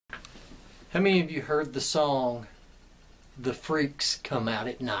How many of you heard the song, "The Freaks Come Out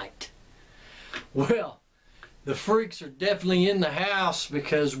at Night"? Well, the freaks are definitely in the house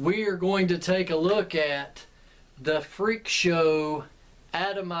because we are going to take a look at the Freakshow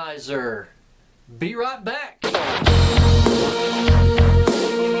Atomizer. Be right back.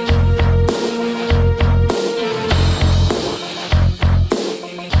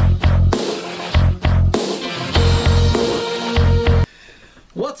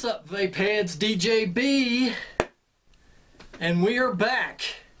 What's up, vape heads? DJ B, and we are back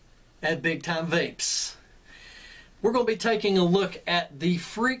at Big Time Vapes. We're going to be taking a look at the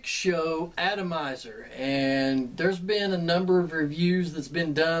Freakshow Atomizer, and there's been a number of reviews that's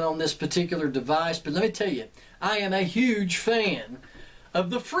been done on this particular device, but let me tell you, I am a huge fan of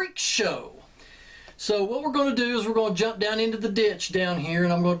the Freakshow. So what we're going to do is we're going to jump down into the ditch down here,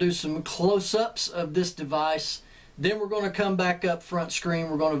 and I'm going to do some close-ups of this device. Then we're going to come back up front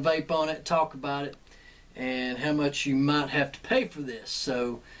screen, we're going to vape on it, talk about it, and how much you might have to pay for this.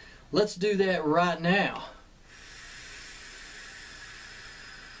 So let's do that right now.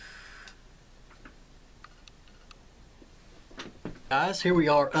 Guys, here we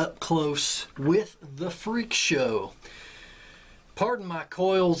are up close with the Freakshow. Pardon my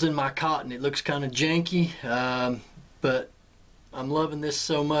coils and my cotton, it looks kind of janky, but I'm loving this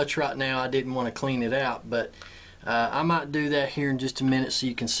so much right now I didn't want to clean it out, but I might do that here in just a minute so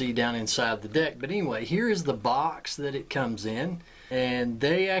you can see down inside the deck. But anyway, here is the box that it comes in, and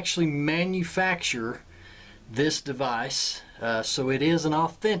they actually manufacture this device, so it is an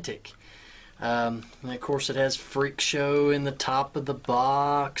authentic. And of course it has Freakshow in the top of the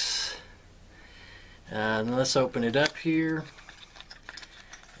box. And let's open it up here.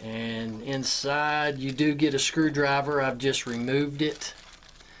 And inside you do get a screwdriver. I've just removed it.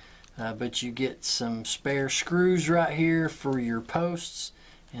 But you get some spare screws right here for your posts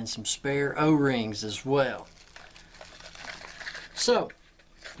and some spare O-rings as well. So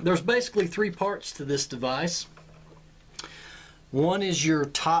there's basically three parts to this device. One is your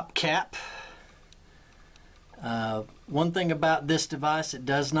top cap. One thing about this device, it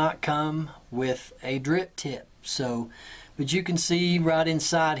does not come with a drip tip. But you can see right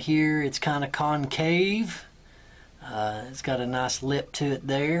inside here it's kind of concave. It's got a nice lip to it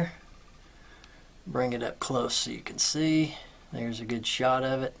there. Bring it up close so you can see. There's a good shot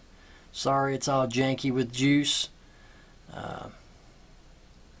of it. Sorry it's all janky with juice. But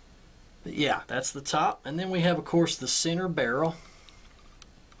yeah, that's the top. And then we have, of course, the center barrel.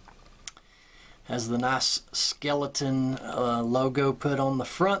 Has the nice skeleton logo put on the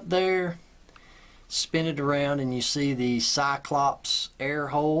front there. Spin it around and you see the Cyclops air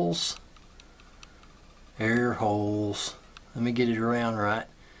holes. Air holes. Let me get it around right.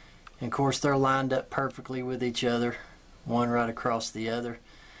 And of course they're lined up perfectly with each other, one right across the other.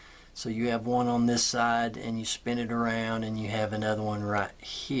 So you have one on this side and you spin it around and you have another one right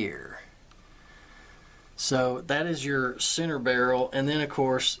here. So that is your center barrel, and then of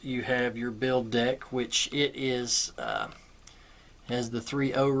course you have your build deck, which it is has the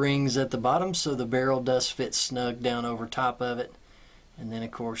three O-rings at the bottom, so the barrel does fit snug down over top of it. And then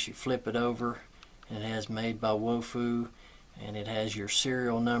of course you flip it over and it has "Made by Wofu." And it has your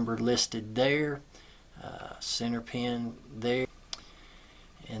serial number listed there, center pin there,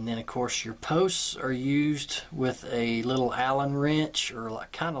 and then of course your posts are used with a little Allen wrench, or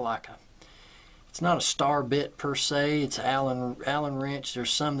kind of like a, it's not a star bit per se, it's Allen wrench. There's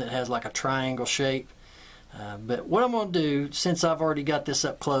some that has like a triangle shape, but what I'm going to do, since I've already got this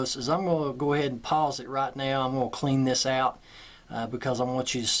up close, is I'm going to go ahead and pause it right now. I'm going to clean this out because I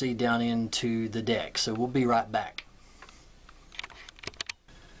want you to see down into the deck. So we'll be right back.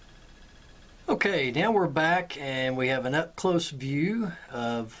 Okay, now we're back and we have an up-close view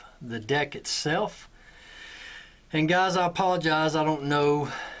of the deck itself. And guys, I apologize, I don't know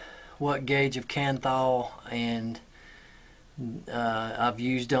what gauge of Canthal and I've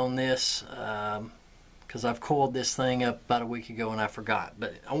used on this because I've coiled this thing up about a week ago and I forgot.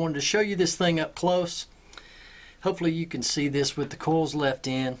 But I wanted to show you this thing up close. Hopefully you can see this with the coils left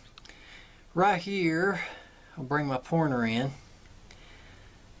in. Right here, I'll bring my pointer in.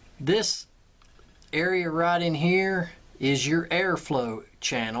 This area right in here is your airflow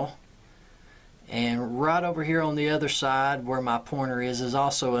channel, and right over here on the other side where my pointer is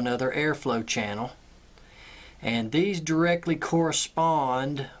also another airflow channel, and these directly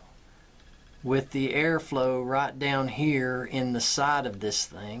correspond with the airflow right down here in the side of this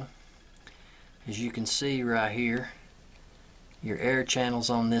thing. As you can see right here, your air channels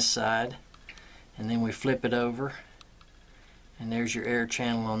on this side, and then we flip it over and there's your air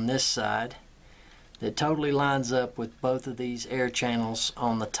channel on this side. that totally lines up with both of these air channels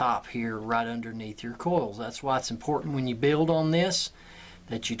on the top here right underneath your coils. That's why it's important when you build on this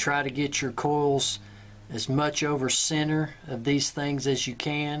that you try to get your coils as much over center of these things as you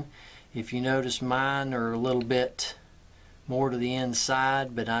can. If you notice, mine are a little bit more to the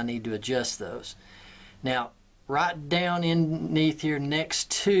inside, but I need to adjust those. Now, right down underneath here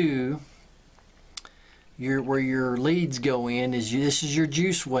next to where your leads go in this is your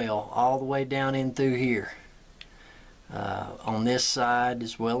juice well all the way down in through here, on this side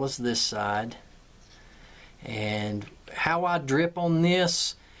as well as this side. And how I drip on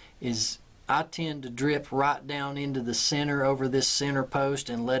this is I tend to drip right down into the center over this center post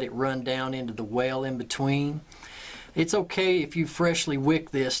and let it run down into the well in between. It's okay if you freshly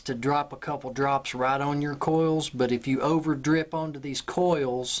wick this to drop a couple drops right on your coils, but if you over drip onto these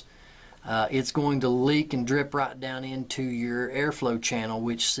coils, it's going to leak and drip right down into your airflow channel,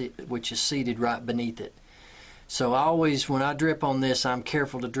 which is seated right beneath it. So always, when I drip on this, I'm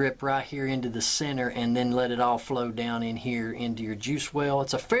careful to drip right here into the center and then let it all flow down in here into your juice well.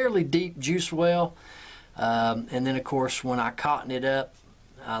 It's a fairly deep juice well, and then of course when I cotton it up,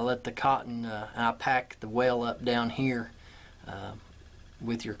 I let the cotton, I pack the well up down here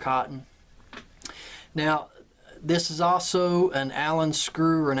with your cotton. Now, this is also an Allen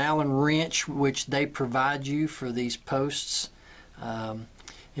screw or an Allen wrench, which they provide you for these posts.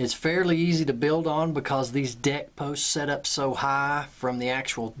 It's fairly easy to build on because these deck posts set up so high from the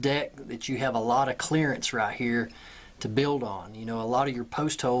actual deck that you have a lot of clearance right here to build on. You know, a lot of your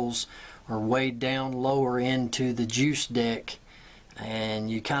post holes are way down lower into the juice deck,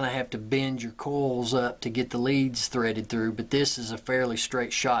 and you kind of have to bend your coils up to get the leads threaded through, but this is a fairly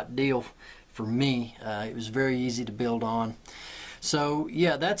straight shot deal for me. It was very easy to build on. So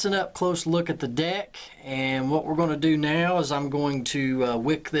yeah, that's an up close look at the deck, and what we're going to do now is I'm going to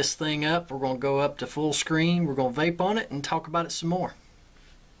wick this thing up. We're going to go up to full screen, we're going to vape on it and talk about it some more.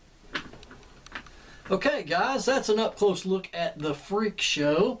 Okay guys, that's an up close look at the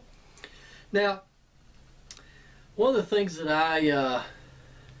Freakshow. Now, one of the things that I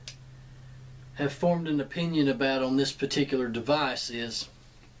have formed an opinion about on this particular device is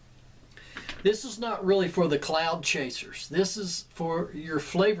this is not really for the cloud chasers. This is for your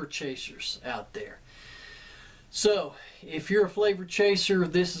flavor chasers out there. So if you're a flavor chaser,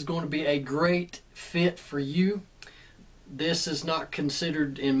 this is going to be a great fit for you. This is not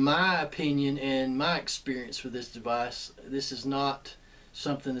considered, in my opinion and my experience with this device, this is not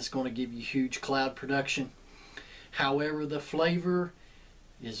something that's going to give you huge cloud production. However, the flavor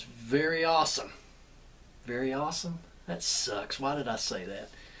is very awesome. Very awesome? That sucks. Why did I say that?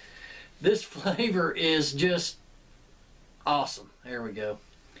 This flavor is just awesome. There we go.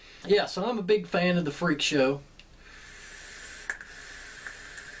 Yeah, so I'm a big fan of the Freakshow.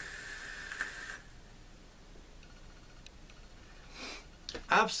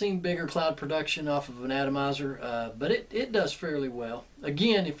 I've seen bigger cloud production off of an atomizer, but it does fairly well.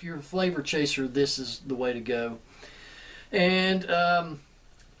 Again, if you're a flavor chaser, this is the way to go. And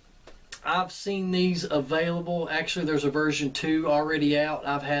I've seen these available. Actually, there's a version 2 already out.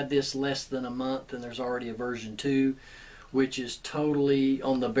 I've had this less than a month, and there's already a version 2, which is totally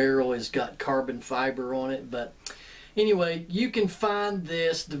on the barrel, has got carbon fiber on it. But anyway, you can find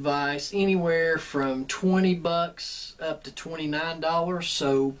this device anywhere from 20 bucks up to $29.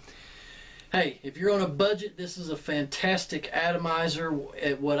 So hey, if you're on a budget, this is a fantastic atomizer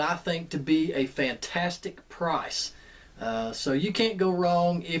at what I think to be a fantastic price. So you can't go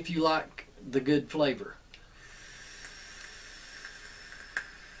wrong if you like the good flavor.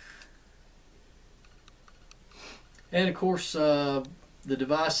 And of course, the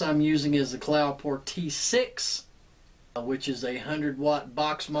device I'm using is the Cloudport T6, which is a 100-watt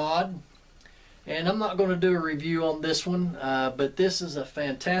box mod. And I'm not going to do a review on this one, but this is a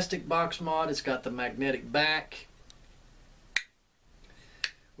fantastic box mod. It's got the magnetic back,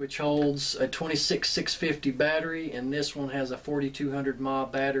 which holds a 26650 battery, and this one has a 4200 mAh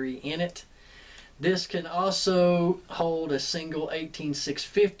battery in it. This can also hold a single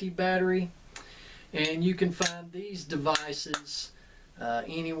 18650 battery, and you can find these devices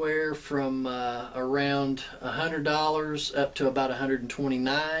anywhere from around $100 up to about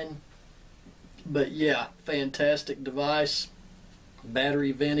 $129. But yeah, fantastic device.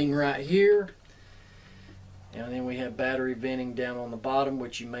 Battery venting right here. And then we have battery venting down on the bottom,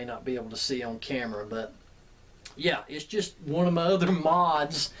 which you may not be able to see on camera. But yeah, it's just one of my other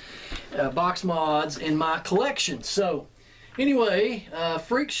mods, box mods in my collection. So anyway,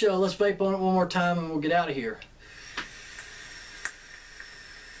 Freakshow, let's vape on it one more time and we'll get out of here.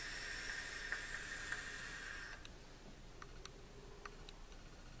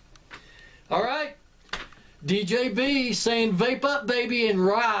 Alright, DJ B saying vape up, baby, and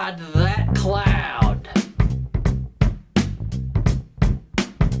ride that cloud.